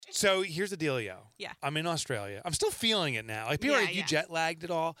So here's the dealio. Yeah. I'm in Australia. I'm still feeling it now. Like, people are like, you jet lagged at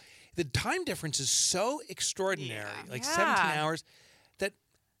all? The time difference is so extraordinary, like 17 hours, that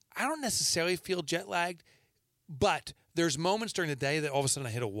I don't necessarily feel jet lagged, but there's moments during the day that all of a sudden I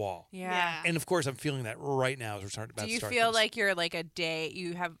hit a wall. Yeah. And of course, I'm feeling that right now as we're starting to Do you start feel things. like you're like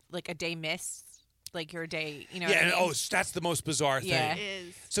you have like a day missed? Like your day, you know? Yeah, what I mean? that's the most bizarre thing. Yeah. It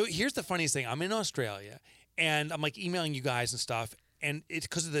is. So here's the funniest thing. I'm in Australia, and I'm like emailing you guys and stuff, and it's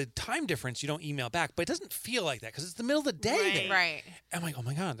because of the time difference, you don't email back, but it doesn't feel like that because it's the middle of the day there. Right. I'm like, oh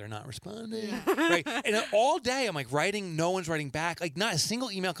my God, they're not responding. Right. And all day I'm like writing, no one's writing back. Like, not a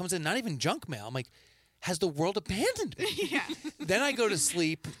single email comes in, not even junk mail. I'm like, has the world abandoned me? Yeah. Then I go to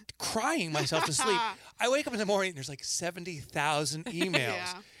sleep, crying myself to sleep. I wake up in the morning and there's like 70,000 emails.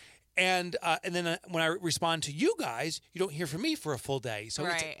 Yeah. And then when I respond to you guys, you don't hear from me for a full day. So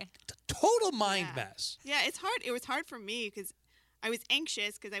it's a total mind mess. Yeah, it's hard. It was hard for me because I was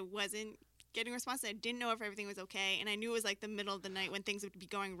anxious because I wasn't getting responses. I didn't know if everything was okay. And I knew it was like the middle of the night when things would be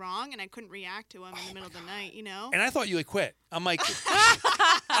going wrong, and I couldn't react to them in the middle of the night, you know? And I thought you had quit. I'm like,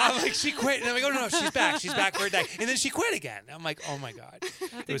 she quit. And I'm like, oh, no, she's back. She's back for a day. And then she quit again. I'm like, oh, my God.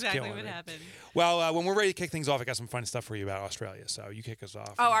 That's exactly what happened. Well, when we're ready to kick things off, I got some fun stuff for you about Australia. So you kick us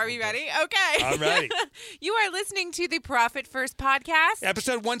off. Oh, are we ready? Okay. I'm ready. You are listening to the Profit First podcast.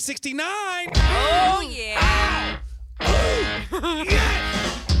 Episode 169. Oh, yeah.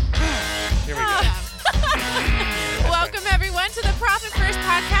 Yes! Here we go. Welcome, everyone, to the Profit First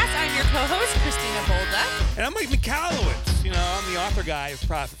podcast. I'm your co-host, Christina Bolda. And I'm Mike Michalowicz. You know, I'm the author guy of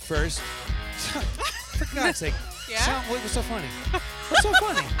Profit First. For God's sake. Yeah? What was so funny? What's so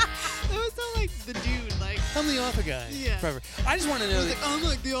funny? That was so like the dude, like. I'm the author guy. Yeah. Forever. I just want to know that. I'm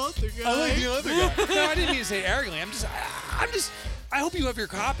like the author guy. I'm like the author guy. No, I didn't mean to say it arrogantly. I hope you have your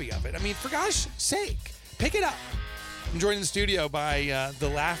copy of it. I mean, for gosh sake, pick it up. I'm joined in the studio by the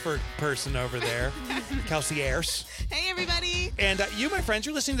laugher person over there, Kelsey Ayers. Hey, everybody. And you, my friends,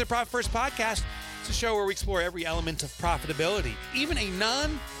 you're listening to the Profit First podcast. It's a show where we explore every element of profitability. Even a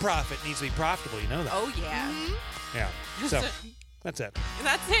non-profit needs to be profitable. You know that? Oh, yeah. Mm-hmm. Yeah. So that's it.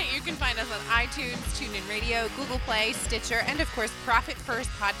 That's it. You can find us on iTunes, TuneIn Radio, Google Play, Stitcher, and, of course,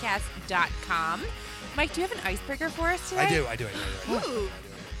 ProfitFirstPodcast.com. Mike, do you have an icebreaker for us today? I do. Ooh.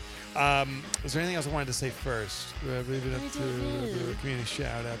 Is there anything else I wanted to say first? Leave it up to community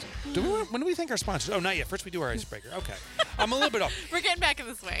shout-outs. When do we thank our sponsors? Oh, not yet. First we do our icebreaker. Okay. I'm a little bit off. We're getting back in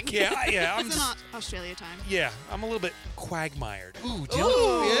the swing. Yeah. I'm It's just, an Australia time. yeah, I'm a little bit quagmired. Ooh,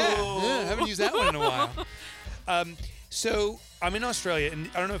 Ooh. Yeah, haven't used that one in a while. So I'm in Australia, and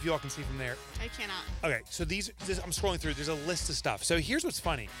I don't know if you all can see from there. I cannot. Okay, so I'm scrolling through. There's a list of stuff. So here's what's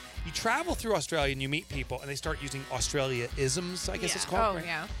funny. You travel through Australia, and you meet people, and they start using Australia-isms, I guess it's called. Oh, right?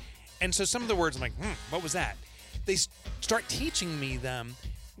 yeah. And so some of the words, I'm like, what was that? They start teaching me them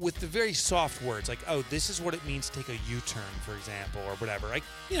with the very soft words, like, oh, this is what it means to take a U-turn, for example, or whatever. Like,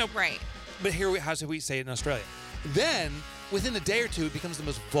 you know. Right. But how do we say it in Australia? Then, within a day or two, it becomes the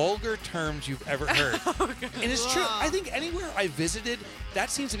most vulgar terms you've ever heard. And it's true. I think anywhere I visited, that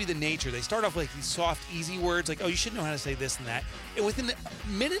seems to be the nature. They start off with like these soft, easy words, like, oh, you should know how to say this and that. And within the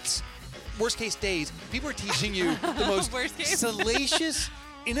minutes, worst case days, people are teaching you the most salacious,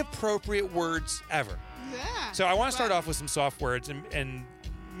 inappropriate words ever. Yeah. So I want to start off with some soft words, and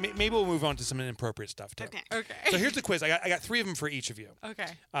maybe we'll move on to some inappropriate stuff too. Okay. So here's the quiz. I got 3 of them for each of you. Okay.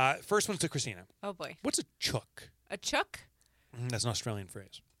 First one's to Christina. Oh, boy. What's a chook? A chook? That's an Australian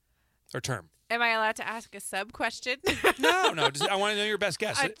phrase or term. Am I allowed to ask a sub-question? No. I want to know your best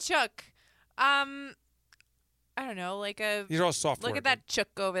guess. A chook. I don't know, like a... These are all soft Look words. at that chook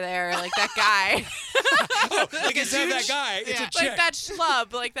over there, like that guy. Oh, like instead of that guy, it's a chick. Like that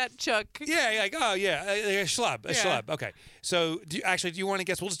schlub, like that chook. Yeah, like, oh, yeah, a schlub, schlub. Okay. So, do you want to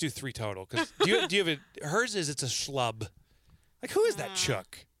guess? We'll just do 3 total. Because do you have it? Hers is it's a schlub. Like, who is that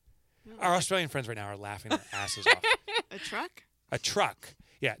chook? Our Australian friends right now are laughing their asses off. A truck? A truck.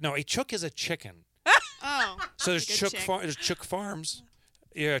 Yeah, no, a chook is a chicken. Oh. So there's like there's chook farms.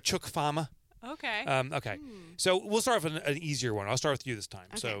 Yeah, chook farmer. Okay. Okay. So we'll start with an easier one. I'll start with you this time.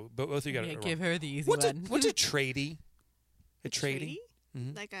 Okay. So, but both of you got it. Give her the easy What's one. what's a tradie? A tradie?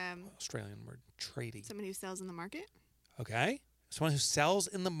 Tradie? Like Australian word. Tradie. someone who sells in the market? Okay. Someone who sells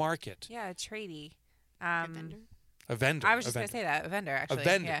in the market. Yeah, a tradie. A vendor? A vendor. I was just going to say that. A vendor, actually. A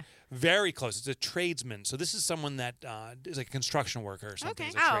vendor. Yeah. Very close. It's a tradesman. So this is someone that is like a construction worker or something. Okay.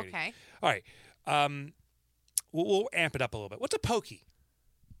 Is a Oh, tradie. okay. All right. We'll amp it up a little bit. What's a pokey?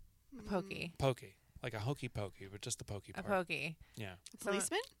 A pokey. Pokey. Like a hokey pokey, but just the pokey A part. pokey. Yeah. A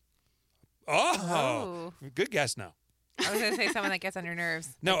policeman? Oh. Good guess, no. I was going to say someone that gets on your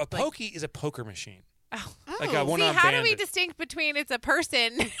nerves. No, Like- a pokey is a poker machine. Oh. Like a one-armed bandit. How do we distinct between it's a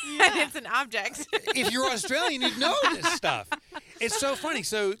person and it's an object? If you're Australian, you'd know this stuff. It's so funny.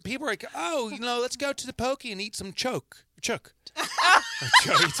 So people are like, oh, let's go to the pokey and eat some chook. Eat some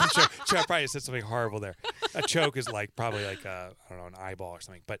choke. I probably said something horrible there. A choke is probably like I don't know, an eyeball or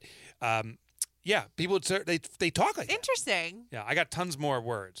something. But yeah, people they talk like Interesting. That. Yeah, I got tons more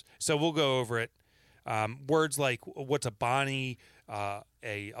words, so we'll go over it. Words like what's a bonnie, a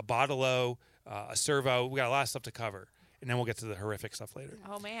bottle-o, a servo. We got a lot of stuff to cover, and then we'll get to the horrific stuff later.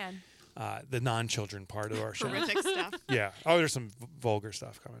 Oh man. The non-children part of our show. Horrific stuff. Yeah. Oh, there's some vulgar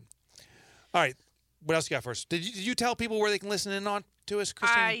stuff coming. All right. What else you got first? Did you tell people where they can listen in on to us,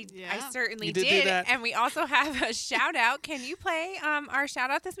 Christine? I certainly You did do that? And we also have a shout out. Can you play our shout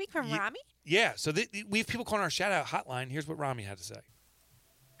out this week from Rami? Yeah. So we have people calling our shout out hotline. Here's what Rami had to say.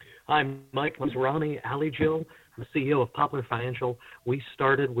 Hi, Mike. My name's Rami Alijil. I'm the CEO of Popular Financial. We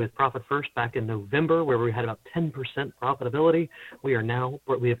started with Profit First back in November, where we had about 10% profitability. We have now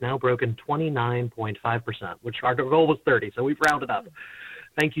broken 29.5%, which our goal was 30, so we've rounded up.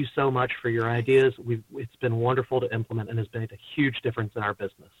 Thank you so much for your ideas. It's been wonderful to implement and has made a huge difference in our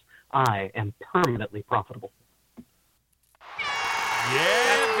business. I am permanently profitable.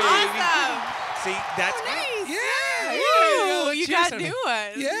 Yeah, baby. Awesome. See, that's nice. Yeah. Ooh, you Cheers, got new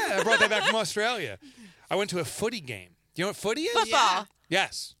ones. Yeah, I brought that back from Australia. I went to a footy game. Do you know what footy is? Football.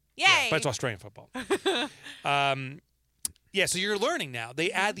 Yes. Yay. Yeah, but it's Australian football. Yeah, so you're learning now. They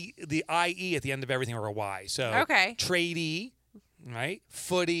add the IE at the end of everything or a Y. So Okay. tradey, right?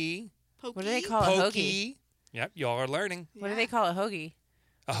 Footy, Pokey. What do they call a hoagie? pokey. Yep, y'all are learning. What do they call a hoagie?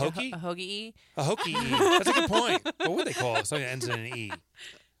 A hokey? A hoagie. A hokey. That's a good point. What would they call it? Something that ends in an E.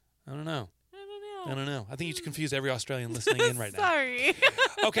 I don't know. I think you confused every Australian listening in right now. Sorry.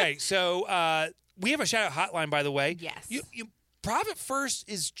 Okay, so we have a shout-out hotline, by the way. Yes. Profit First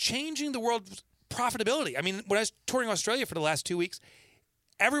is changing the world's profitability. I mean, when I was touring Australia for the last 2 weeks,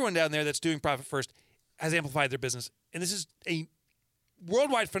 everyone down there that's doing Profit First has amplified their business. And this is a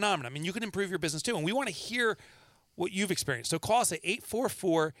worldwide phenomenon. I mean, you can improve your business too. And we want to hear what you've experienced. So call us at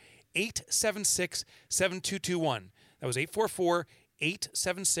 844-876-7221. That was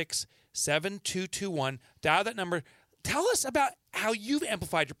 844-876-7221. Dial that number. Tell us about how you've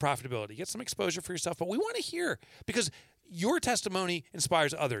amplified your profitability. Get some exposure for yourself. But we want to hear because your testimony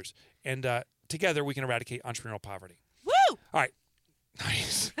inspires others. And together we can eradicate entrepreneurial poverty. Woo! All right.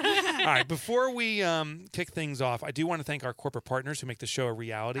 Nice. All right. Before we kick things off, I do want to thank our corporate partners who make the show a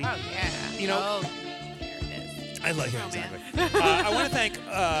reality. Oh, yeah. You know, Oh, there it is. I like it. Oh, man. Exactly. I want to thank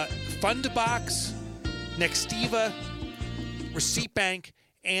Fundabox, Nextiva, Receipt Bank,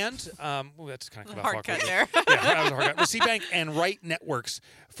 and that's kind of Hard cut there. Yeah, that was a hard cut. Receipt Bank and Right Networks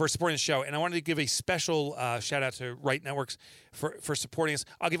for supporting the show. And I wanted to give a special shout out to Right Networks for supporting us.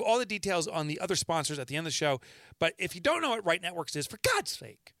 I'll give all the details on the other sponsors at the end of the show. But if you don't know what Right Networks is, for God's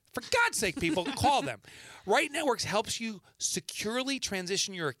sake, people, call them. Right Networks helps you securely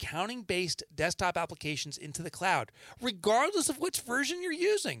transition your accounting-based desktop applications into the cloud, regardless of which version you're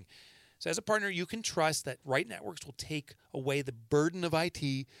using. So as a partner, you can trust that Right Networks will take away the burden of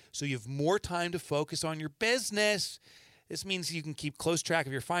IT so you have more time to focus on your business. This means you can keep close track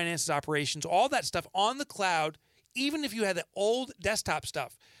of your finances, operations, all that stuff on the cloud, even if you had the old desktop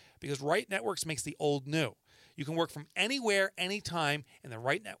stuff, because Right Networks makes the old new. You can work from anywhere, anytime, and the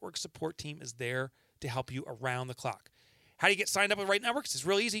Right Networks support team is there to help you around the clock. How do you get signed up with Right Networks? It's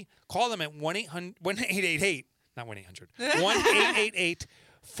real easy. Call them at 1-888, not 1-800,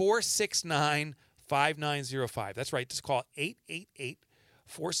 1-888-469-5905. That's right. Just call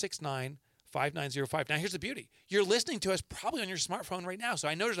 888-469-5905. Now, here's the beauty. You're listening to us probably on your smartphone right now, so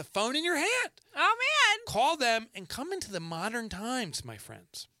I know there's a phone in your hand. Oh, man. Call them and come into the modern times, my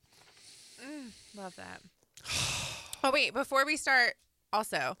friends. Love that. Oh, wait. Before we start,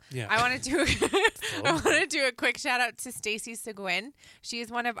 also, Yeah. I want to do a quick shout out to Stacy Seguin. She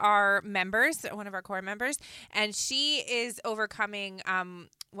is one of our members, one of our core members, and she is overcoming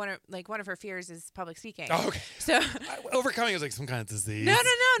one of her fears is public speaking. Oh, okay. So Overcoming is like some kind of disease. No.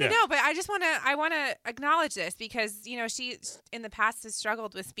 Yeah. But I want to acknowledge this because, you know, she in the past has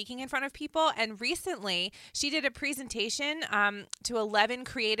struggled with speaking in front of people. And recently she did a presentation to 11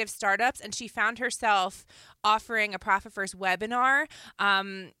 creative startups, and she found herself offering a Profit First webinar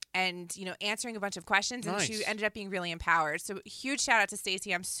and, you know, answering a bunch of questions. And Nice. she ended up being really empowered. So huge shout out to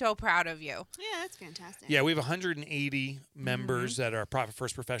Stacy. I'm so proud of you. Yeah, that's fantastic. Yeah, we have 180 members that are Profit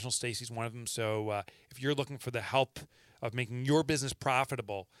First professionals. Stacy's one of them. So if you're looking for the help of making your business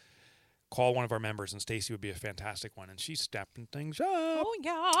profitable, call one of our members, and Stacy would be a fantastic one. And she's stepping things up. Oh,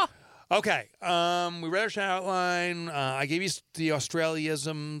 yeah. Okay, we read our shout out line. I gave you the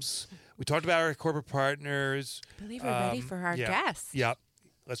Australianisms. We talked about our corporate partners. I believe we're ready for our guest. Yep.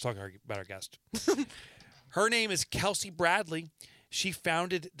 Let's talk about our guest. Her name is Kelsey Bradley. She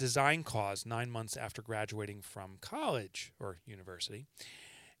founded Design Cause 9 months after graduating from college or university,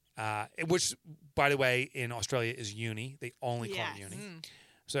 which, by the way, in Australia is uni. They only call it uni.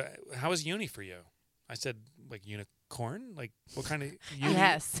 So how was uni for you? I said, like, unicorn? Like, what kind of uni?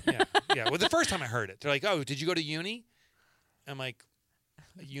 Yes. Yeah. Well, the first time I heard it, they're like, oh, did you go to uni? I'm like,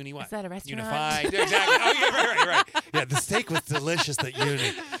 uni what? Is that a restaurant? Unified. Yeah, exactly. Oh, yeah, right. Yeah, the steak was delicious at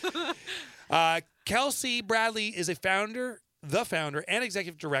uni. Kelsey Bradley is the founder and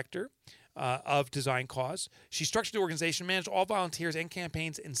executive director of Design Cause. She structured the organization, managed all volunteers and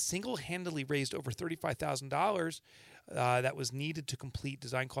campaigns, and single-handedly raised over $35,000 that was needed to complete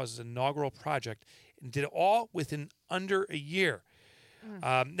Design Cause's inaugural project, and did it all within under a year.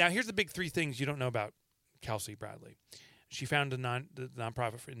 Now, here's the big three things you don't know about Kelsey Bradley. She founded the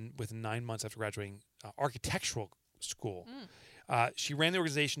nonprofit within 9 months after graduating architectural school. She ran the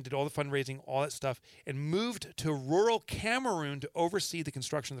organization, did all the fundraising, all that stuff, and moved to rural Cameroon to oversee the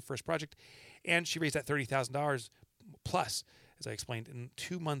construction of the first project. And she raised that $30,000 plus, as I explained, in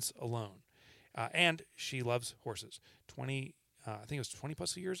 2 months alone. And she loves horses. I think it was 20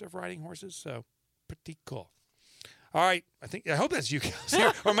 plus years of riding horses. So pretty cool. All right. I hope that's you, Kelsey.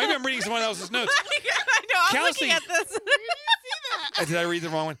 Or maybe I'm reading someone else's notes. I know. I'm Kelsey, looking at this. did I read the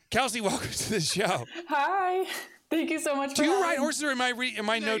wrong one? Kelsey, welcome to the show. Hi. Thank you so much. Do you ride horses, or am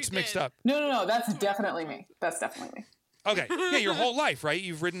my notes mixed up? No. That's definitely me. Okay. Yeah, your whole life, right?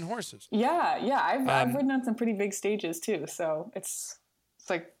 You've ridden horses. Yeah. I've ridden on some pretty big stages too. So it's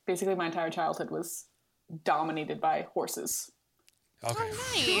like basically my entire childhood was dominated by horses. Okay.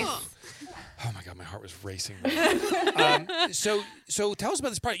 Oh, nice. Oh my God, my heart was racing. So tell us about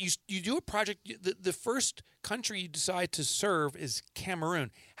this project. You do a project. The first country you decide to serve is Cameroon.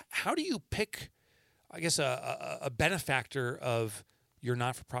 How do you pick, I guess, a benefactor of your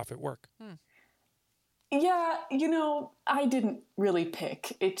not-for-profit work? Yeah, I didn't really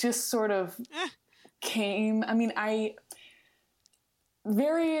pick. It just sort of came. I mean, I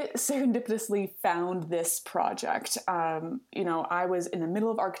very serendipitously found this project. I was in the middle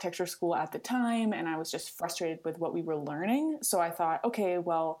of architecture school at the time, and I was just frustrated with what we were learning. So I thought, okay,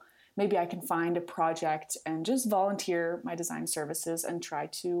 well, maybe I can find a project and just volunteer my design services and try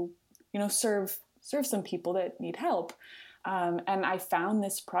to, serve some people that need help. And I found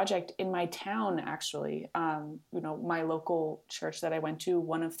this project in my town, actually. My local church that I went to,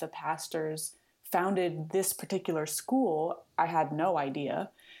 one of the pastors founded this particular school. I had no idea.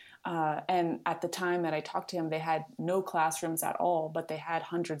 And at the time that I talked to him, they had no classrooms at all, but they had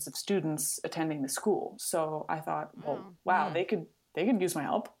hundreds of students attending the school. So I thought, well, wow, they could use my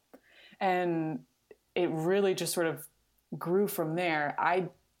help. And it really just sort of grew from there. I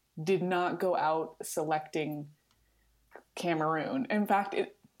did not go out selecting Cameroon. In fact,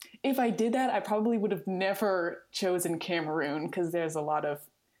 if I did that, I probably would have never chosen Cameroon because there's a lot of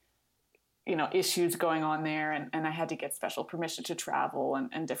issues going on there, and I had to get special permission to travel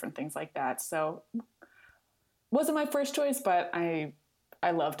and different things like that. So wasn't my first choice, but I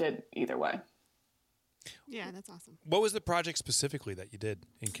loved it either way. Yeah, that's awesome. What was the project specifically that you did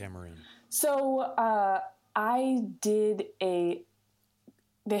in Cameroon? So I did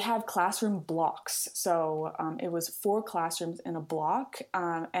they have classroom blocks. So it was 4 classrooms in a block.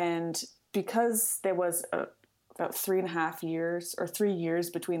 And because there was about 3.5 years or 3 years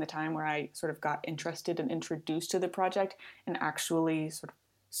between the time where I sort of got interested and introduced to the project and actually sort of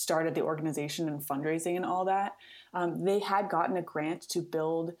started the organization and fundraising and all that, they had gotten a grant to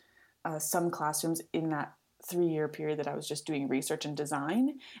build some classrooms in that 3-year period that I was just doing research and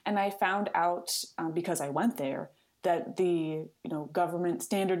design. And I found out, because I went there, that the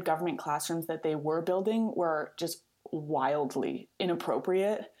standard government classrooms that they were building were just wildly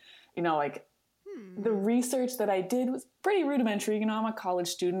inappropriate. The research that I did was pretty rudimentary. I'm a college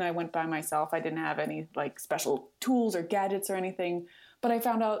student. I went by myself. I didn't have any special tools or gadgets or anything. But I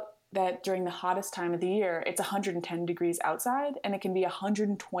found out that during the hottest time of the year, it's 110 degrees outside and it can be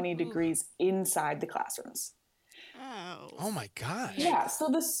 120 degrees inside the classrooms. Oh my gosh. Yeah. So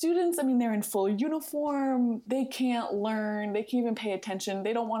the students, they're in full uniform. They can't learn. They can't even pay attention.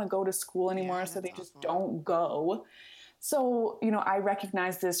 They don't want to go to school anymore. So they just don't go. So, I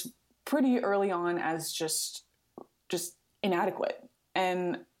recognized this pretty early on as just inadequate.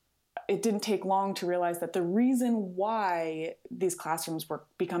 And it didn't take long to realize that the reason why these classrooms were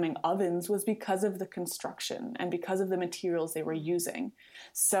becoming ovens was because of the construction and because of the materials they were using.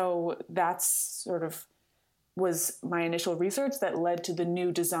 So that's sort of was my initial research that led to the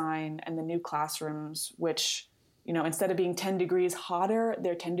new design and the new classrooms, which instead of being 10 degrees hotter,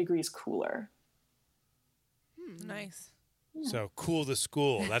 they're 10 degrees cooler. Nice. So cool the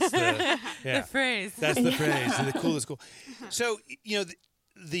school. That's the The phrase. That's the phrase. The cool the school. So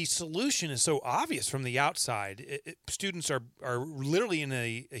the solution is so obvious from the outside. Students are literally in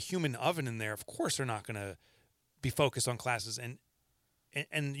a human oven in there. Of course, they're not going to be focused on classes, and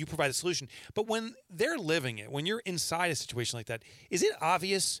you provide a solution. But when they're living it, when you're inside a situation like that, is it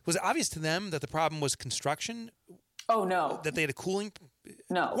obvious? Was it obvious to them that the problem was construction? Oh no, that they had a cooling.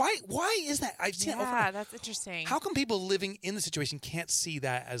 No. Why is that? That's interesting. How come people living in the situation can't see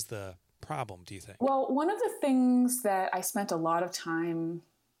that as the problem, do you think? Well, one of the things that I spent a lot of time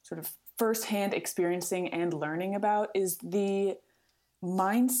sort of firsthand experiencing and learning about is the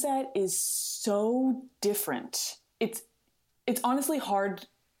mindset is so different. It's honestly hard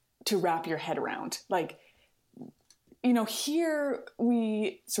to wrap your head around. Like, here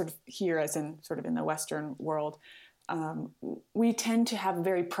as in sort of in the Western world, we tend to have a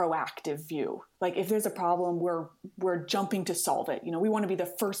very proactive view. Like if there's a problem, we're jumping to solve it. We want to be the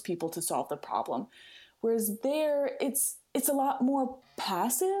first people to solve the problem. Whereas there, it's a lot more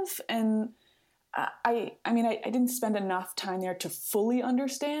passive. And I didn't spend enough time there to fully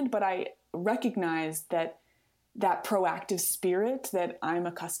understand, but I recognized that proactive spirit that I'm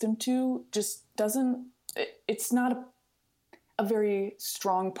accustomed to just it's not a very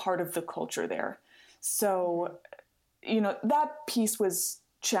strong part of the culture there. So, that piece was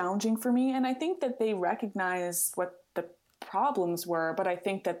challenging for me. And I think that they recognized what the problems were, but I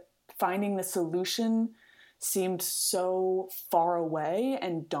think that finding the solution seemed so far away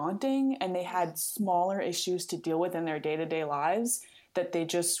and daunting, and they had smaller issues to deal with in their day-to-day lives that they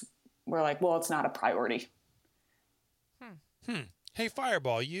just were like, well, it's not a priority. Hey,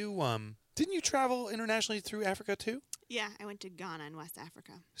 Fireball, you didn't you travel internationally through Africa too? Yeah, I went to Ghana in West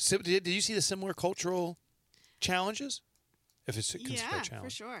Africa. So did you see the similar cultural challenges? If it's considered a challenge. Yeah, for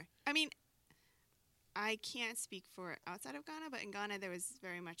sure. I mean, I can't speak for outside of Ghana, but in Ghana there was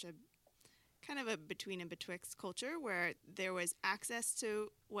very much a kind of a between and betwixt culture where there was access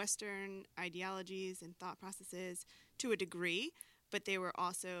to Western ideologies and thought processes to a degree, but they were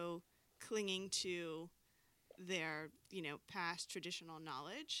also clinging to their, past traditional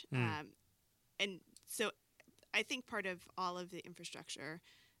knowledge. And so I think part of all of the infrastructure,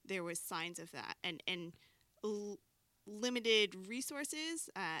 there was signs of that and limited resources.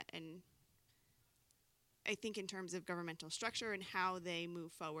 And I think in terms of governmental structure and how they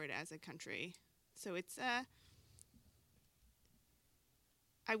move forward as a country. So it's,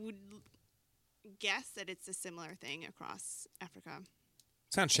 I would guess that it's a similar thing across Africa.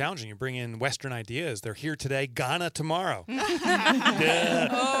 Sounds challenging. You bring in Western ideas. They're here today, Ghana tomorrow.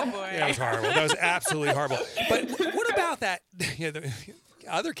 Oh, boy. Yeah, it was horrible. That was absolutely horrible. But what about that?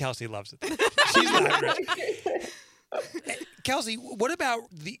 Other Kelsey loves it. She's not rich. Kelsey, what about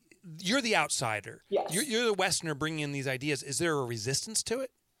you're the outsider. Yes. You're the Westerner bringing in these ideas. Is there a resistance to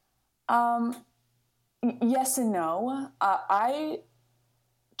it? Yes and no. I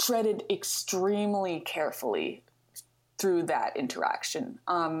treaded extremely carefully through that interaction.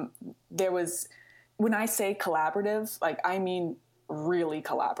 There was, when I say collaborative, I mean really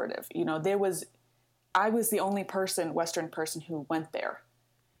collaborative. I was the only Western person who went there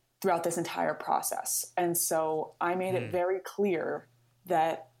throughout this entire process. And so I made it very clear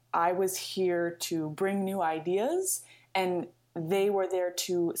that I was here to bring new ideas, and they were there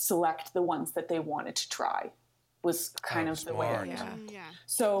to select the ones that they wanted to try. Was kind of the way. Yeah.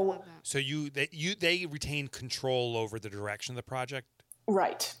 So they retain control over the direction of the project.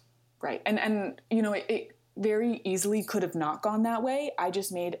 Right. And it very easily could have not gone that way. I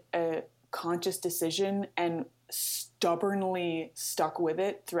just made a conscious decision and stubbornly stuck with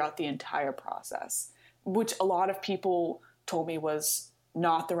it throughout the entire process, which a lot of people told me was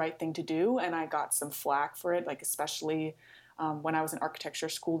not the right thing to do. And I got some flack for it, especially when I was in architecture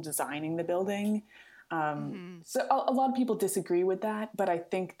school designing the building. So a lot of people disagree with that, but I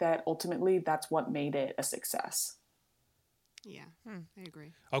think that ultimately that's what made it a success. Yeah, I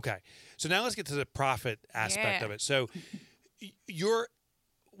agree. Okay. So now let's get to the profit aspect of it. So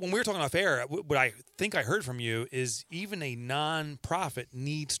when we were talking off air, what I think I heard from you is even a non-profit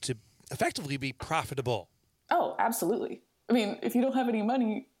needs to effectively be profitable. Oh, absolutely. I mean, if you don't have any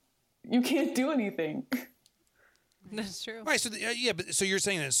money, you can't do anything. That's true. Right. So so you're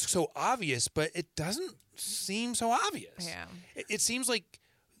saying that it's so obvious, but it doesn't seem so obvious. Yeah. It seems like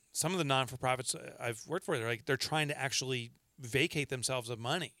some of the non-for-profits I've worked for, they're trying to actually vacate themselves of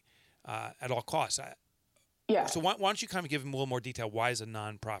money at all costs. Yeah. So why don't you kind of give them a little more detail? Why does a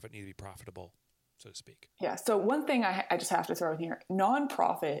non-profit need to be profitable, so to speak? Yeah. So one thing I just have to throw in here: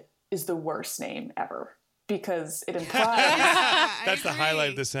 non-profit is the worst name ever, because it implies That's the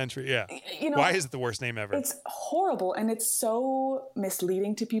highlight of the century. Yeah. Why is it the worst name ever? It's horrible, and it's so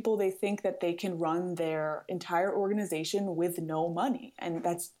misleading to people. They think that they can run their entire organization with no money, and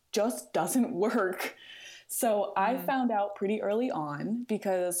that just doesn't work. So I found out pretty early on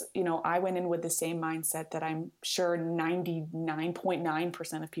because, I went in with the same mindset that I'm sure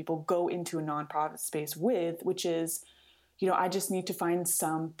 99.9% of people go into a nonprofit space with, which is, I just need to find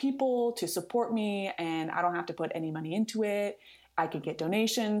some people to support me and I don't have to put any money into it. I could get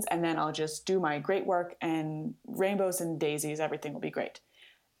donations and then I'll just do my great work and rainbows and daisies, everything will be great.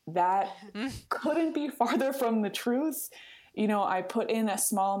 That couldn't be farther from the truth. I put in a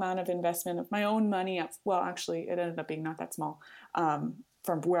small amount of investment of my own money. Well, actually, it ended up being not that small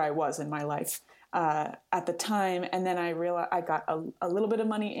from where I was in my life at the time. And then I realized I got a little bit of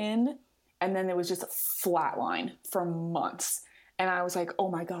money in, and then there was just a flat line for months. And I was like, oh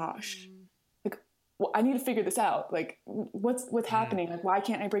my gosh, I need to figure this out. Like, what's happening? Like, why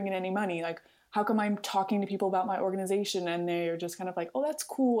can't I bring in any money? Like, how come I'm talking to people about my organization and they're just kind of like, oh, that's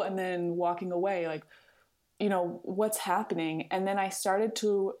cool, and then walking away? Like, what's happening? And then I started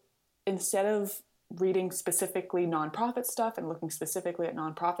to, instead of reading specifically nonprofit stuff and looking specifically at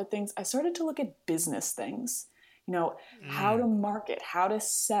nonprofit things, I started to look at business things, how to market, how to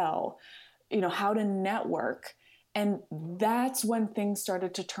sell, how to network. And that's when things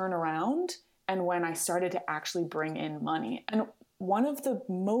started to turn around and when I started to actually bring in money. And one of the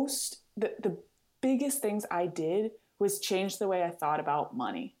biggest things I did was change the way I thought about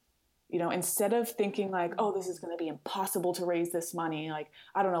money. Instead of thinking like, oh, this is going to be impossible to raise this money. Like,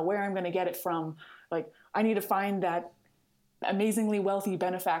 I don't know where I'm going to get it from. Like, I need to find that amazingly wealthy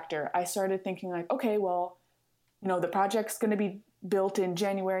benefactor. I started thinking like, okay, well, the project's going to be built in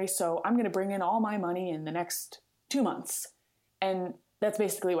January. So I'm going to bring in all my money in the next 2 months. And that's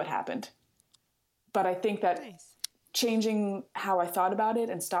basically what happened. But I think that changing how I thought about it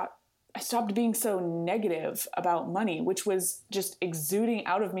and I stopped being so negative about money, which was just exuding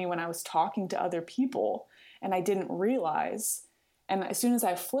out of me when I was talking to other people, and I didn't realize. And as soon as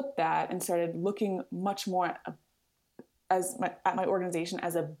I flipped that and started looking much more at my organization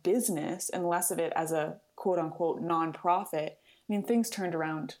as a business and less of it as a quote unquote nonprofit, things turned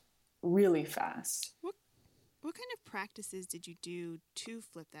around really fast. What kind of practices did you do to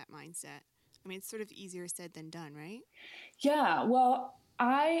flip that mindset? It's sort of easier said than done, right? Yeah, well,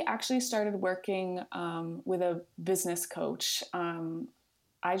 I actually started working with a business coach. I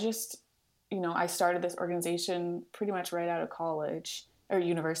started this organization pretty much right out of college or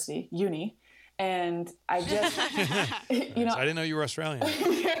uni. And I just, I didn't know you were Australian.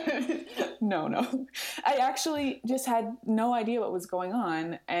 No. I actually just had no idea what was going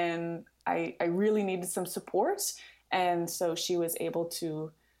on. And I really needed some support. And so she was able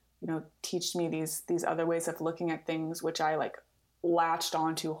to, teach me these other ways of looking at things, which I latched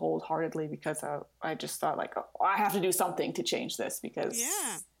onto wholeheartedly because I just thought oh, I have to do something to change this because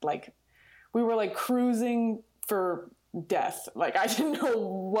we were cruising for death. I didn't know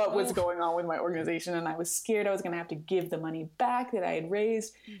what was going on with my organization and I was scared I was going to have to give the money back that I had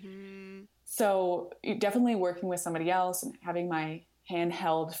raised. Mm-hmm. So definitely working with somebody else and having my hand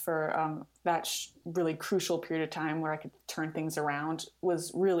held for that really crucial period of time where I could turn things around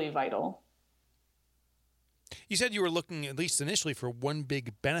was really vital. You said you were looking, at least initially, for one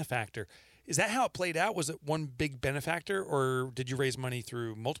big benefactor. Is that how it played out? Was it one big benefactor, or did you raise money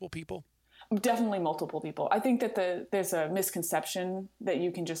through multiple people? Definitely multiple people. I think that there's a misconception that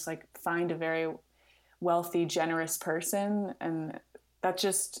you can just find a very wealthy, generous person, and that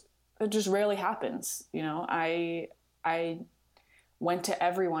just rarely happens. I went to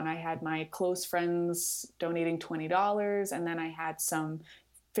everyone. I had my close friends donating $20, and then I had some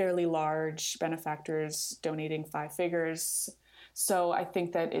fairly large benefactors donating 5 figures. So I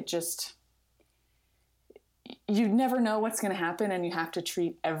think that you never know what's going to happen, and you have to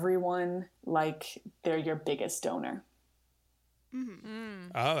treat everyone like they're your biggest donor. Mm-hmm.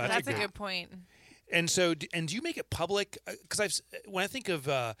 Oh, that's a good point. And so, do you make it public? Because when I think of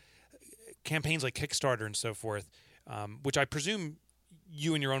campaigns like Kickstarter and so forth, which I presume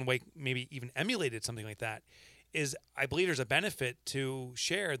you in your own way maybe even emulated something like that, I believe there's a benefit to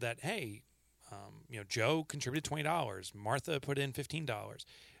share that, hey, Joe contributed $20, Martha put in $15.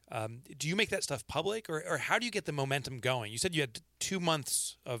 Do you make that stuff public, or how do you get the momentum going? You said you had 2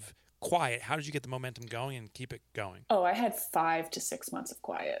 months of quiet. How did you get the momentum going and keep it going? Oh, I had 5 to 6 months of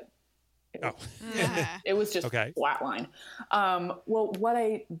quiet. It was just flatline. Well, what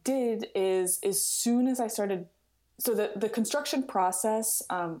I did is as soon as I started, so the construction process,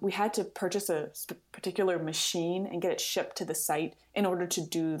 we had to purchase a particular machine and get it shipped to the site in order to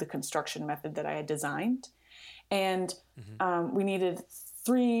do the construction method that I had designed. And we needed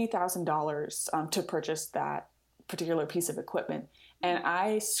 $3,000 to purchase that particular piece of equipment. And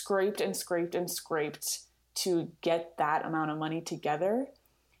I scraped and scraped and scraped to get that amount of money together.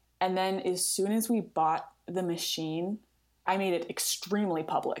 And then as soon as we bought the machine, I made it extremely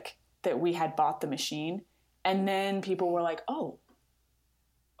public that we had bought the machine. And then people were like, oh,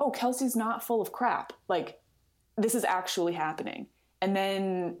 Kelsey's not full of crap. Like, this is actually happening. And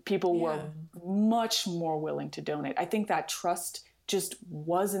then people were much more willing to donate. I think that trust just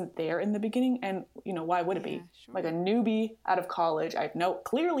wasn't there in the beginning. And, why would it be? Sure. Like a newbie out of college, I have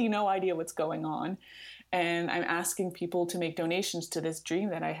clearly no idea what's going on. And I'm asking people to make donations to this dream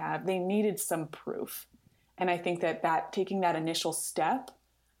that I have. They needed some proof. And I think that taking that initial step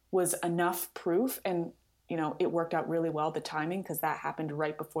was enough proof. And, it worked out really well, the timing, because that happened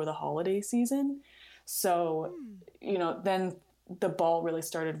right before the holiday season. So, then the ball really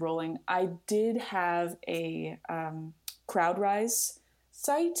started rolling. I did have a CrowdRise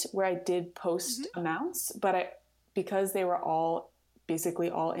site where I did post amounts, but because they were basically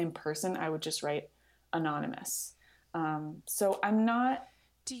all in person, I would just write anonymous. So I'm not.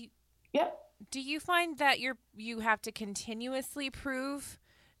 Do you find that you have to continuously prove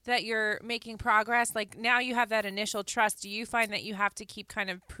that you're making progress? Like, now you have that initial trust. Do you find that you have to keep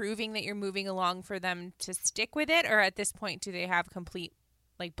kind of proving that you're moving along for them to stick with it? Or at this point, do they have complete,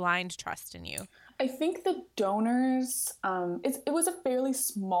 like, blind trust in you? I think the donors, it was a fairly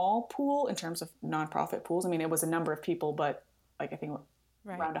small pool in terms of nonprofit pools. I mean, it was a number of people, but like, I think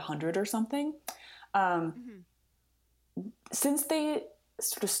around 100 or something. Since they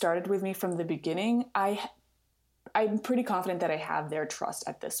sort of started with me from the beginning, I'm pretty confident that I have their trust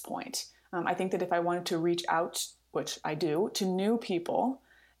at this point. I think that if I wanted to reach out, which I do, to new people,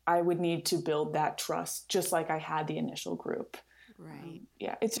 I would need to build that trust just like I had the initial group. Right.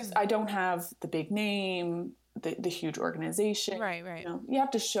 It's just, I don't have the big name, the huge organization. Right. You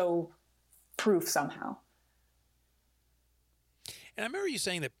have to show proof somehow. And I remember you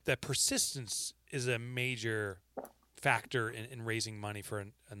saying that persistence is a major factor in raising money for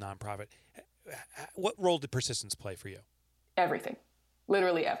a nonprofit. What role did persistence play for you? Everything.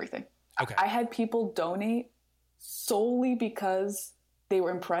 Literally everything. Okay. I had people donate solely because they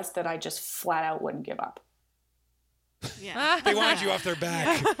were impressed that I just flat out wouldn't give up. Yeah. They wanted you off their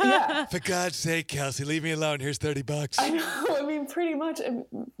back. Yeah. For God's sake, Kelsey, leave me alone. Here's $30. I know. I mean, pretty much, and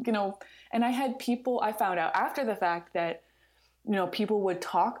I had people, I found out after the fact that, people would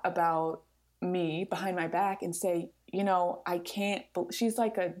talk about me behind my back and say, I can't, she's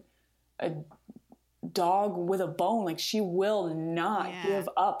like a dog with a bone. Like, she will not give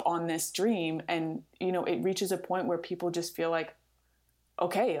up on this dream. And, it reaches a point where people just feel like,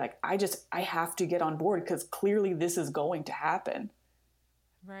 okay, like, I have to get on board because clearly this is going to happen.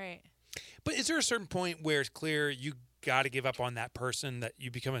 Right. But is there a certain point where it's clear you got to give up on that person, that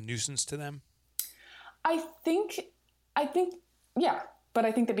you become a nuisance to them? I think, yeah. But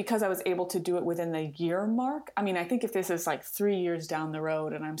I think that because I was able to do it within the year mark, I mean, I think if this is like 3 years down the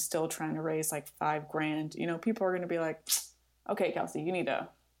road and I'm still trying to raise like $5,000, people are going to be like, okay, Kelsey, you need to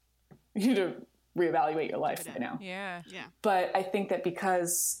reevaluate your life right now. Yeah. But I think that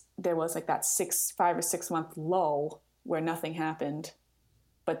because there was like that 5 or 6 month lull where nothing happened,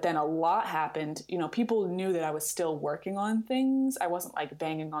 but then a lot happened, people knew that I was still working on things. I wasn't like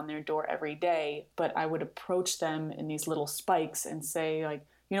banging on their door every day, but I would approach them in these little spikes and say like,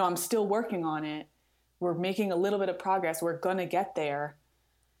 I'm still working on it. We're making a little bit of progress. We're going to get there.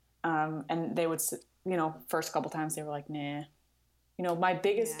 And they would, first couple times they were like, nah. My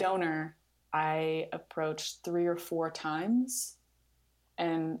biggest donor, I approached 3 or 4 times,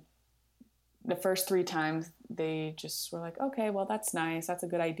 and the first 3 times they just were like, okay, well, that's nice. That's a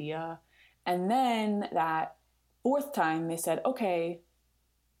good idea. And then that 4th time they said, okay,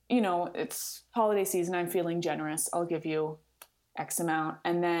 it's holiday season. I'm feeling generous. I'll give you X amount.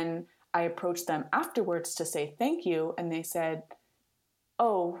 And then I approached them afterwards to say thank you. And they said,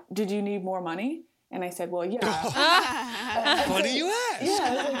 oh, did you need more money? And I said, well, yeah. Funny you asked. Yeah,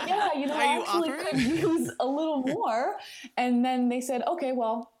 I was like, yeah, I actually could use a little more. And then they said, okay,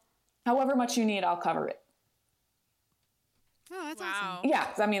 well, however much you need, I'll cover it. Oh, that's awesome. Yeah,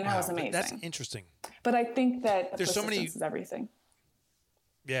 I mean, that was amazing. That's interesting. But I think that there's so many is everything.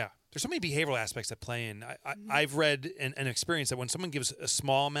 Yeah. There's so many behavioral aspects that play in. I've read and experienced that when someone gives a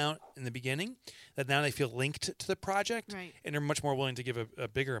small amount in the beginning, that now they feel linked to the project, right, and they're much more willing to give a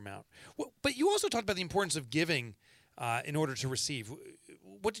bigger amount. But you also talked about the importance of giving in order to receive.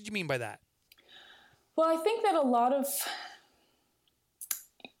 What did you mean by that? Well, I think that a lot of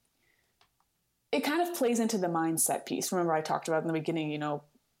it kind of plays into the mindset piece. Remember, I talked about in the beginning,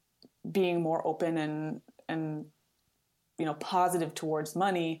 being more open and and positive towards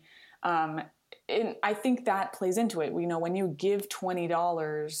money. And I think that plays into it. When you give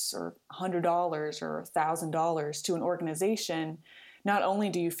 $20 or $100 or $1,000 to an organization, not only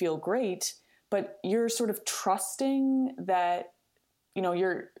do you feel great, but you're sort of trusting that,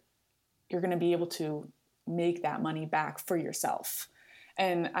 you're going to be able to make that money back for yourself.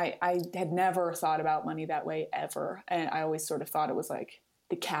 And I had never thought about money that way ever. And I always sort of thought it was like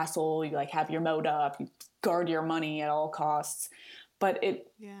the castle, you like have your moat up, you guard your money at all costs. But it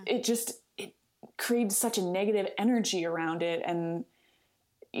creates such a negative energy around it. And,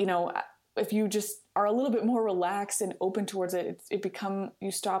 if you just are a little bit more relaxed and open towards it,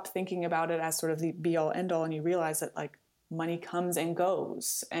 you stop thinking about it as sort of the be all end all, and you realize that like money comes and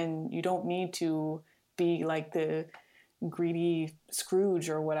goes, and you don't need to be like the greedy Scrooge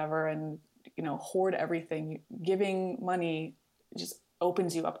or whatever and, hoard everything. Giving money just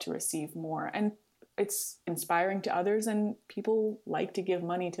opens you up to receive more. And it's inspiring to others, and people like to give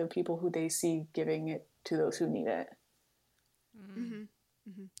money to people who they see giving it to those who need it. Mm-hmm.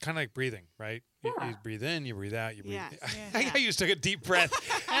 Mm-hmm. Kind of like breathing, right? Yeah. You breathe in, you breathe out, you breathe. Yes. I just took a deep breath.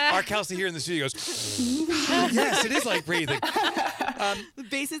 Our Kelsey here in the studio goes, yes, it is like breathing. The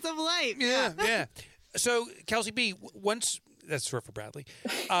basis of life. Yeah. So, Kelsey B, that's short for Bradley.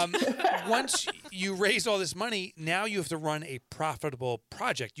 Once you raise all this money, now you have to run a profitable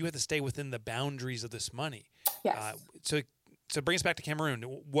project. You have to stay within the boundaries of this money. Yes. So bring us back to Cameroon.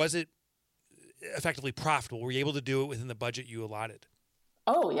 Was it effectively profitable? Were you able to do it within the budget you allotted?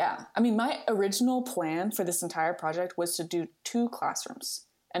 Oh, yeah. I mean, my original plan for this entire project was to do 2 classrooms,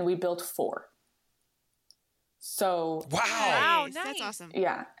 and we built 4. So wow, nice. That's awesome.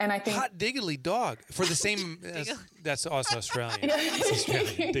 Yeah, and I think hot diggly dog for the same. That's also Australian. That's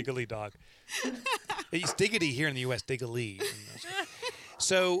Australian. Diggly dog. It's diggity here in the U.S. Diggly.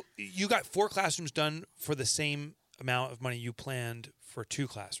 So you got 4 classrooms done for the same amount of money you planned for 2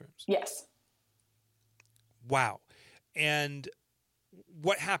 classrooms. Yes. Wow. And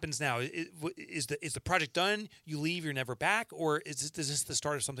what happens now? Is the project done? You leave, you're never back, or is this the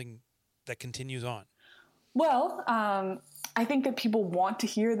start of something that continues on? Well, I think that people want to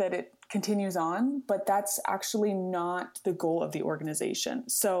hear that it continues on, but that's actually not the goal of the organization.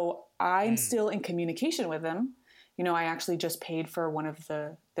 So I'm still in communication with them. I actually just paid for one of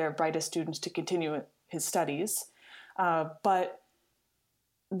their brightest students to continue his studies. But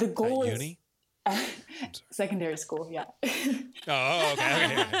the goal is uni? Secondary school, yeah. Oh,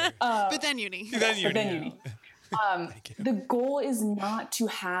 okay. But then uni. The goal is not to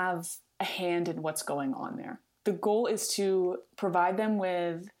have a hand in what's going on there. The goal is to provide them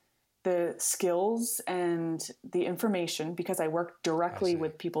with the skills and the information, because I work directly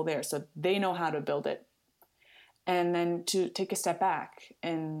with people there, so they know how to build it. And then to take a step back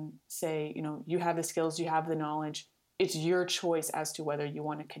and say, you have the skills, you have the knowledge. It's your choice as to whether you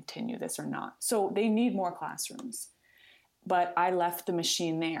want to continue this or not. So they need more classrooms, but I left the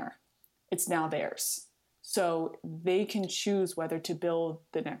machine there. It's now theirs. So they can choose whether to build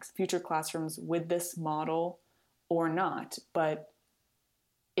the next future classrooms with this model or not. But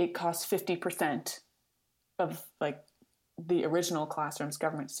it costs 50% of like the original classrooms,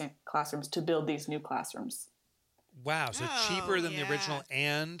 government classrooms, to build these new classrooms. Wow. So cheaper than the original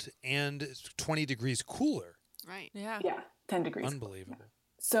and 20 degrees cooler. Right. Yeah. Yeah. 10 degrees. Unbelievable.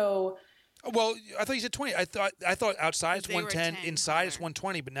 So, well, I thought you said 20. I thought outside it's They were 110, 10 inside it's color.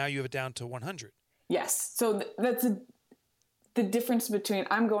 120, but now you have it down to 100. yes. So that's the difference between,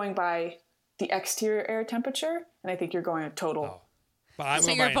 I'm going by the exterior air temperature, and I think you're going a total. Oh. But I'm So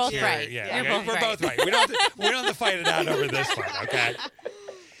going you're by both interior. right. Yeah, You're okay. both We're right. both right. We don't have to fight it out over this one, okay?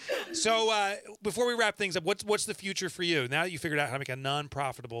 So before we wrap things up, what's the future for you? Now that you figured out how to make a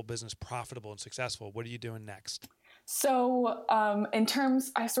non-profitable business profitable and successful, what are you doing next? So in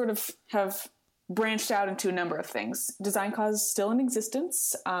terms, I sort of have branched out into a number of things. Design Cause is still in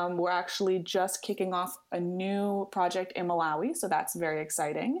existence. We're actually just kicking off a new project in Malawi, so that's very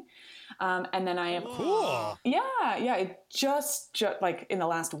exciting. And then I am Cool. Yeah, it just like in the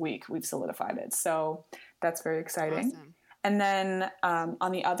last week we've solidified it, so that's very exciting. Awesome. And then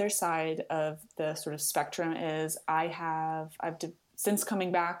on the other side of the sort of spectrum is since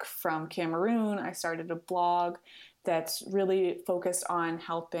coming back from Cameroon, I started a blog that's really focused on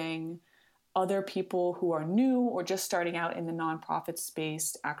helping other people who are new or just starting out in the nonprofit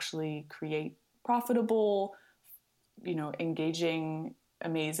space actually create profitable, engaging,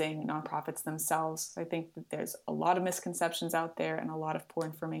 amazing nonprofits themselves. I think that there's a lot of misconceptions out there and a lot of poor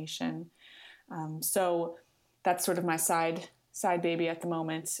information. So that's sort of my side baby at the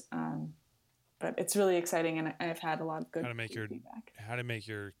moment. But it's really exciting, and I've had a lot of good feedback. How to make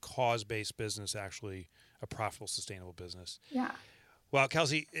your cause-based business actually a profitable, sustainable business. Yeah. Well,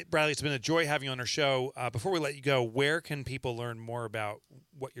 Kelsey Bradley, it's been a joy having you on our show. Before we let you go, where can people learn more about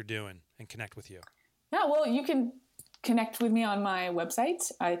what you're doing and connect with you? Yeah, well, you can connect with me on my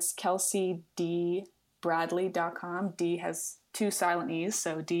website. It's kelseydeebradley.com. D has 2 silent E's,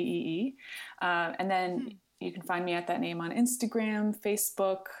 so D-E-E. And then you can find me at that name on Instagram,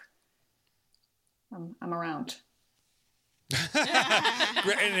 Facebook. I'm around.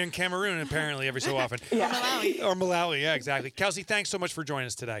 And in Cameroon, apparently, every so often. Yeah. Malawi. Or Malawi, yeah, exactly. Kelsey, thanks so much for joining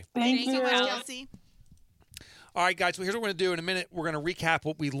us today. Thank you. So much, Kelsey. All right, guys, well, here's what we're going to do in a minute. We're going to recap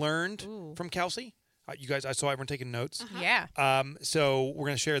what we learned from Kelsey. You guys, I saw everyone taking notes. Yeah. So we're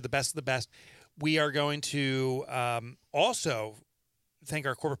going to share the best of the best. We are going to also thank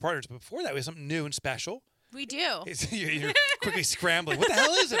our corporate partners. But before that, we have something new and special. We do. You're quickly scrambling. What the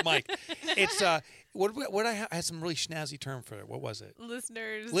hell is it, Mike? It's what I had some really snazzy term for it. What was it?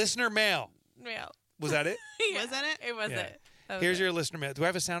 Listener mail. Mail. Was that it? Yeah. Was that it? It was Yeah. it. That was Here's it. your listener mail. Do I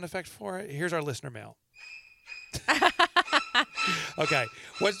have a sound effect for it? Here's our listener mail. Okay.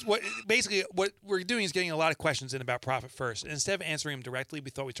 What we're doing is getting a lot of questions in about Profit First. And instead of answering them directly, we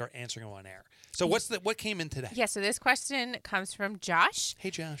thought we'd start answering them on air. So what came in today? Yeah, so this question comes from Josh. Hey,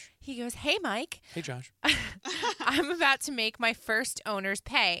 Josh. He goes, "Hey, Mike. Hey, Josh. I'm about to make my first owner's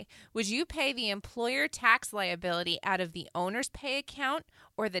pay. Would you pay the employer tax liability out of the owner's pay account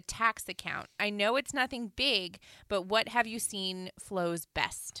or the tax account? I know it's nothing big, but what have you seen flows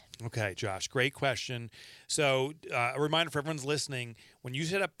best?" Okay, Josh, great question. So a reminder for everyone's listening, when you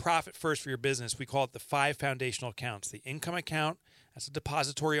set up Profit First for your business, we call it the 5 foundational accounts. The income account, that's a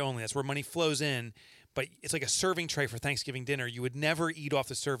depository only. That's where money flows in. But it's like a serving tray for Thanksgiving dinner. You would never eat off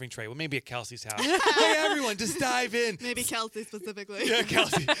the serving tray. Well, maybe at Kelsey's house. Hey, everyone, just dive in. Maybe Kelsey specifically. Yeah,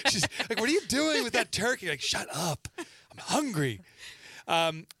 Kelsey. She's like, what are you doing with that turkey? Like, shut up. I'm hungry.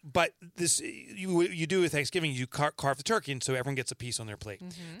 But this you do with Thanksgiving, you carve the turkey, and so everyone gets a piece on their plate.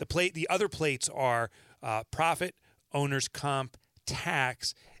 Mm-hmm. The other plates are profit, owner's comp,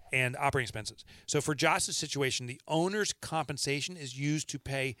 tax, and operating expenses. So for Josh's situation, the owner's compensation is used to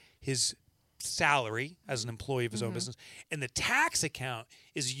pay his salary as an employee of his own business, and the tax account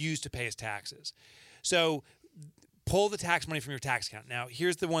is used to pay his taxes. So pull the tax money from your tax account. Now,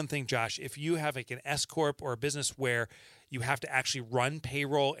 here's the one thing, Josh. If you have like an S corp or a business where you have to actually run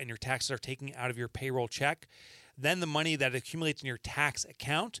payroll and your taxes are taken out of your payroll check, then the money that accumulates in your tax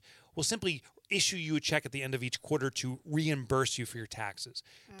account will simply issue you a check at the end of each quarter to reimburse you for your taxes.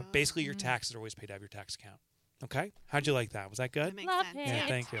 But basically, your taxes are always paid out of your tax account. Okay? How'd you like that? Was that good? That makes Love sense. it. Yeah,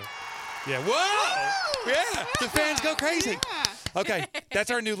 thank you. Yeah, whoa! Yeah, the fans go crazy. Yeah. Okay, that's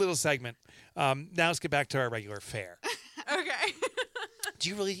our new little segment. Now let's get back to our regular fare. Okay. Do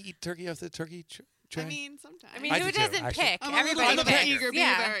you really eat turkey off the turkey tray? I mean, sometimes. I mean, I who do too, doesn't actually. pick? I'm a little Everybody bit of I'm a an picks. eager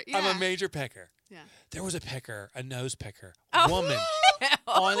Yeah. beaver. Yeah. I'm a major picker. Yeah. There was a picker, a nose picker, Oh. woman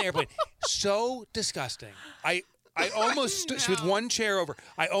on the airplane. So disgusting. I almost she was No. one chair over.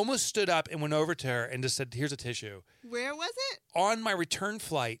 I almost stood up and went over to her and just said, "Here's a tissue." Where was it? On my return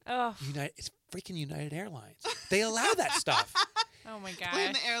flight, Oh. it's freaking United Airlines. They allow that stuff. Oh my Blame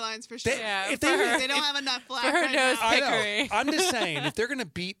gosh. the airlines for sure. Yeah, if for they, her. They don't have enough flags for her right nose now. I know. pickery. I'm just saying, if they're gonna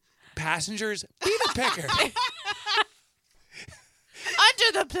beat passengers, beat a picker.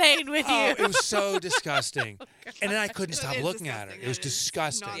 Under the plane with Oh, you. it was so disgusting. And then I couldn't It stop is looking at her. disgusting. It was It is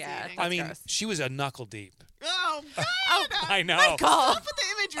disgusting. Yeah, nauseating. I mean, gross. she was a knuckle deep. Oh, God. Oh, I know. Michael. Stop with the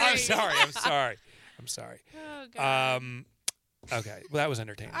imagery. I'm sorry. Oh, God. Okay. Well, that was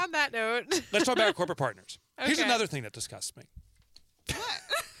entertaining. On that note. Let's talk about our corporate partners. Here's Okay. another thing that disgusts me. What?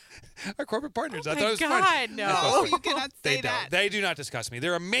 Our corporate partners. I Oh thought it was my funny. God, no. No, you cannot They say don't. that. They do not disgust me.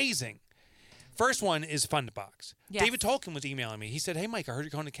 They're amazing. First one is Fundbox. Yes. David Tolkien was emailing me. He said, "Hey, Mike, I heard you're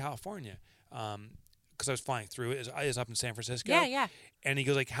going to California." Because I was flying through. It was up in San Francisco. Yeah. And he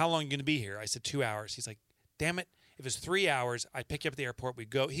goes, like, "How long are you going to be here?" I said, 2 hours. He's like, "Damn it. If it's 3 hours, I'd pick you up at the airport. We'd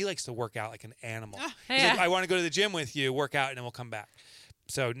go." He likes to work out like an animal. He's Yeah. like, "I want to go to the gym with you, work out, and then we'll come back."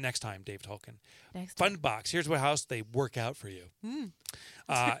 So next time, Dave Tolkien. Next time. Fundbox. Here's what house they work out for you.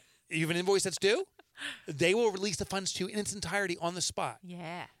 You have an invoice that's due? They will release the funds to you in its entirety on the spot.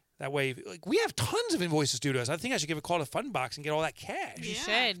 Yeah. That way, like, we have tons of invoices due to us. I think I should give a call to Fundbox and get all that cash. You Yeah.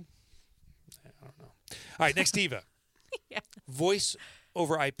 should. I don't know. All right, next Diva. Yeah. Voice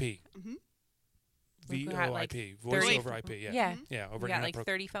over IP. We got, like, VoIP. Voice 30 over IP. Yeah. Yeah. Yeah. Over We got internet like pro-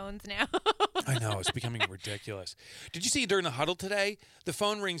 30 phones now. I know. It's becoming ridiculous. Did you see during the huddle today? The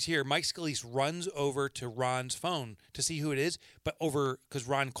phone rings here. Mike Scalise runs over to Ron's phone to see who it is, but because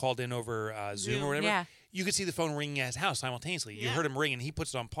Ron called in over Zoom or whatever. Yeah. You could see the phone ringing at his house simultaneously. You Yeah. heard him ring, and he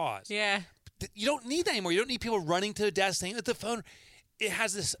puts it on pause. Yeah. You don't need that anymore. You don't need people running to the desk saying that the phone. it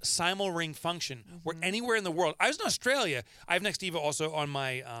has this simul ring function where anywhere in the world, I was in Australia. I have Nextiva also on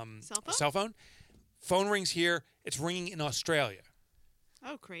my cell phone. Phone rings here. It's ringing in Australia.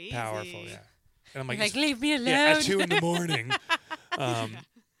 Oh, crazy. Powerful, yeah. And I'm like, leave me alone. Yeah, at 2 a.m.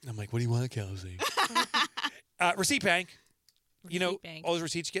 I'm like, what do you want, Kelsey? Receipt bank. All those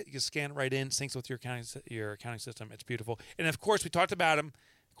receipts you scan it right in, syncs with your accounting system. It's beautiful. And of course, we talked about them.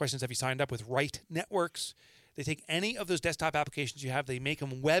 The question is, have you signed up with Right Networks? They take any of those desktop applications you have, they make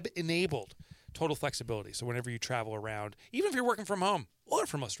them web-enabled. Total flexibility. So whenever you travel around, even if you're working from home or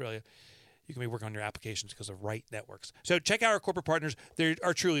from Australia, you can be working on your applications because of Right Networks. So check out our corporate partners. They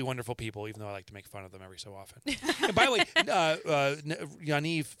are truly wonderful people, even though I like to make fun of them every so often. And by the way,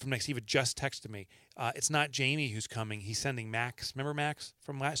 Yaniv from Nextiva just texted me. It's not Jamie who's coming. He's sending Max. Remember Max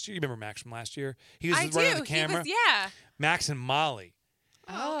from last year? You remember Max from last year? He was running the camera. Max and Molly.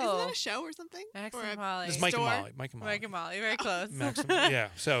 Oh, isn't that a show or something? Max or and Molly. It's Mike and Molly. Mike and Molly. Very close. Yeah.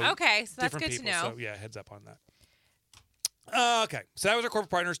 So okay, so that's good people, to know. So yeah, heads up on that. Okay, so that was our corporate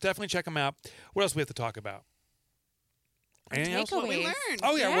partners. Definitely check them out. What else do we have to talk about? Anything else? What we learned.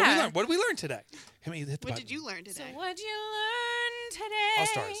 Oh, yeah. What did we learn? What did we learn today? What did you learn today? So what did you learn today? I'll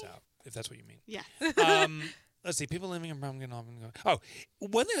start us out, if that's what you mean. Yeah. Let's see. People living in problem. Oh,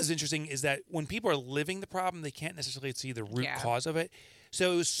 one thing that's interesting is that when people are living the problem, they can't necessarily see the root cause of it.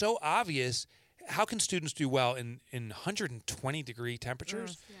 So it was so obvious. How can students do well in 120-degree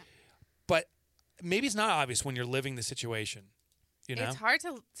temperatures? Yeah. But maybe it's not obvious when you're living the situation. It's hard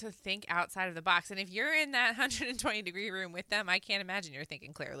to think outside of the box. And if you're in that 120-degree room with them, I can't imagine you're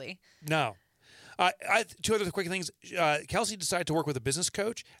thinking clearly. No. Two other quick things. Kelsey decided to work with a business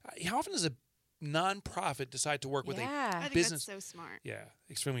coach. How often does a nonprofit decide to work with a I think business? That's so smart. Yeah,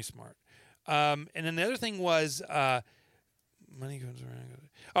 extremely smart. And then the other thing was money goes around.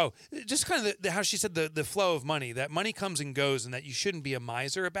 Oh, just kind of how she said the flow of money, that money comes and goes and that you shouldn't be a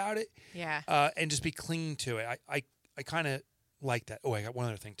miser about it. Yeah. And just be clean to it. I kind of like that. Oh, I got one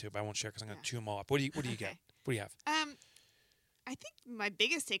other thing too, but I won't share because I'm going to chew them all up. What do you get? What do you have? I think my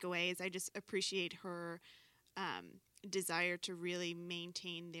biggest takeaway is I just appreciate her desire to really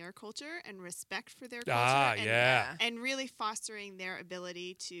maintain their culture and respect for their culture. And really fostering their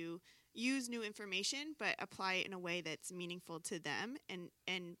ability to use new information but apply it in a way that's meaningful to them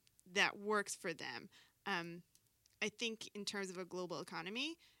and that works for them. I think in terms of a global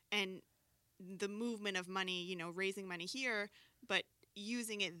economy and the movement of money, raising money here, but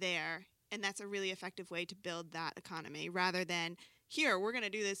using it there. And that's a really effective way to build that economy rather than here, we're going to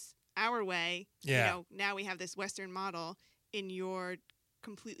do this our way. Yeah. Now we have this Western model in your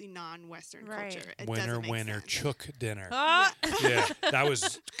completely non-Western culture. It Winner, chook dinner. Ah. Yeah, that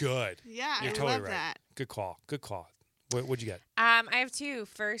was good. Yeah, You're I totally love right. that. Good call. What'd you get? I have two.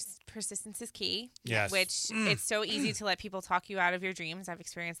 First, persistence is key. Yes. Which it's so easy to let people talk you out of your dreams. I've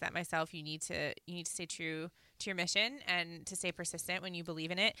experienced that myself. You need to stay true to your mission and to stay persistent when you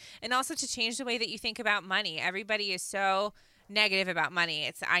believe in it. And also to change the way that you think about money. Everybody is so negative about money.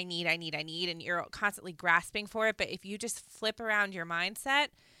 It's I need, and you're constantly grasping for it. But if you just flip around your mindset,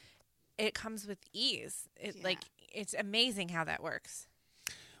 it comes with ease. It's amazing how that works.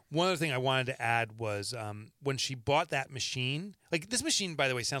 One other thing I wanted to add was when she bought that machine, like this machine, by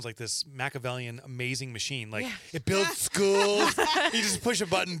the way, sounds like this Machiavellian amazing machine. Like it builds schools. You just push a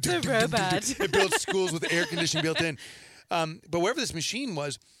button. It's a robot. It builds schools with air conditioning built in. But whatever this machine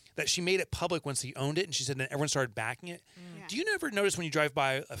was, that she made it public once he owned it, and she said that everyone started backing it. Yeah. Do you never notice when you drive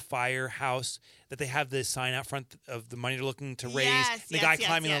by a firehouse that they have this sign out front of the money they're looking to raise? The guy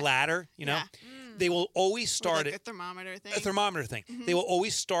climbing a ladder, know? They will always start it. A thermometer thing. A thermometer thing. Mm-hmm. They will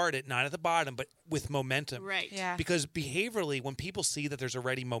always start it not at the bottom, but with momentum. Right. Yeah. Because behaviorally, when people see that there's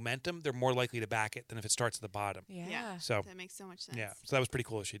already momentum, they're more likely to back it than if it starts at the bottom. Yeah. So that makes so much sense. Yeah. So that was pretty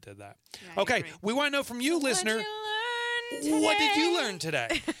cool if she did that. Yeah, okay. We want to know from you, listener. What did you learn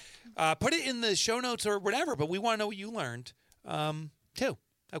today? Put it in the show notes or whatever, but we want to know what you learned too.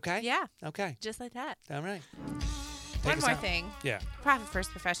 Okay? Yeah. Okay. Just like that. All right. One more thing. Yeah.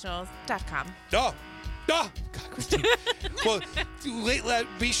 ProfitFirstProfessionals.com. Oh, God, Christine. Well,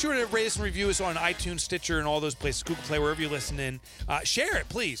 be sure to rate us and review us on iTunes, Stitcher, and all those places, Google Play, wherever you listen in. Share it,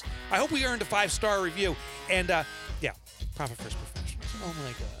 please. I hope we earned a 5-star review. And, Profit First Professionals. Oh,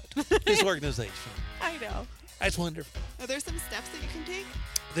 my God. This organization. I know. That's wonderful. Are there some steps that you can take?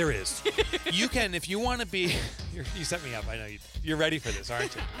 There is. You can, if you want to be, you set me up. I know you're ready for this,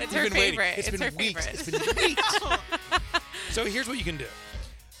 aren't you? It's her favorite. It's been weeks. It's been weeks. So here's what you can do.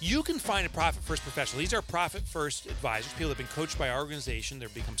 You can find a Profit First professional. These are Profit First advisors, people that have been coached by our organization.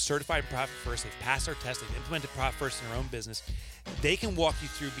 They've become certified in Profit First. They've passed our test. They've implemented Profit First in their own business. They can walk you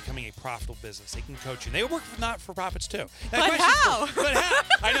through becoming a profitable business. They can coach you. They work for not-for-profits too. Now, But how? But how?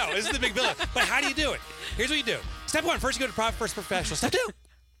 I know, this is the big bill. But how do you do it? Here's what you do. Step 1, first you go to Profit First Professional. Step 2.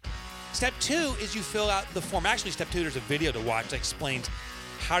 Step 2 is you fill out the form. Actually, Step 2, there's a video to watch that explains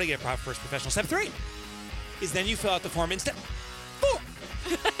how to get a Profit First Professional. Step 3 is then you fill out the form. And Step 4,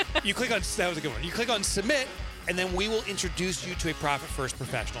 you click on, that was a good one. You click on Submit, and then we will introduce you to a Profit First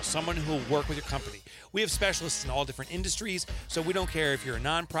Professional, someone who will work with your company. We have specialists in all different industries, so we don't care if you're a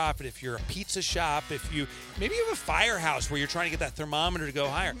nonprofit, if you're a pizza shop, maybe you have a firehouse where you're trying to get that thermometer to go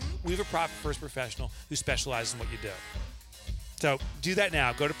higher. We have a Profit First Professional who specializes in what you do. So do that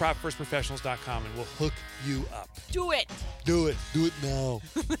now. Go to profitfirstprofessionals.com and we'll hook you up. Do it. Do it. Do it now.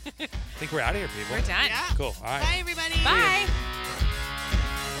 I think we're out of here, people. We're done. Yeah. Cool. All right. Bye, everybody. Bye.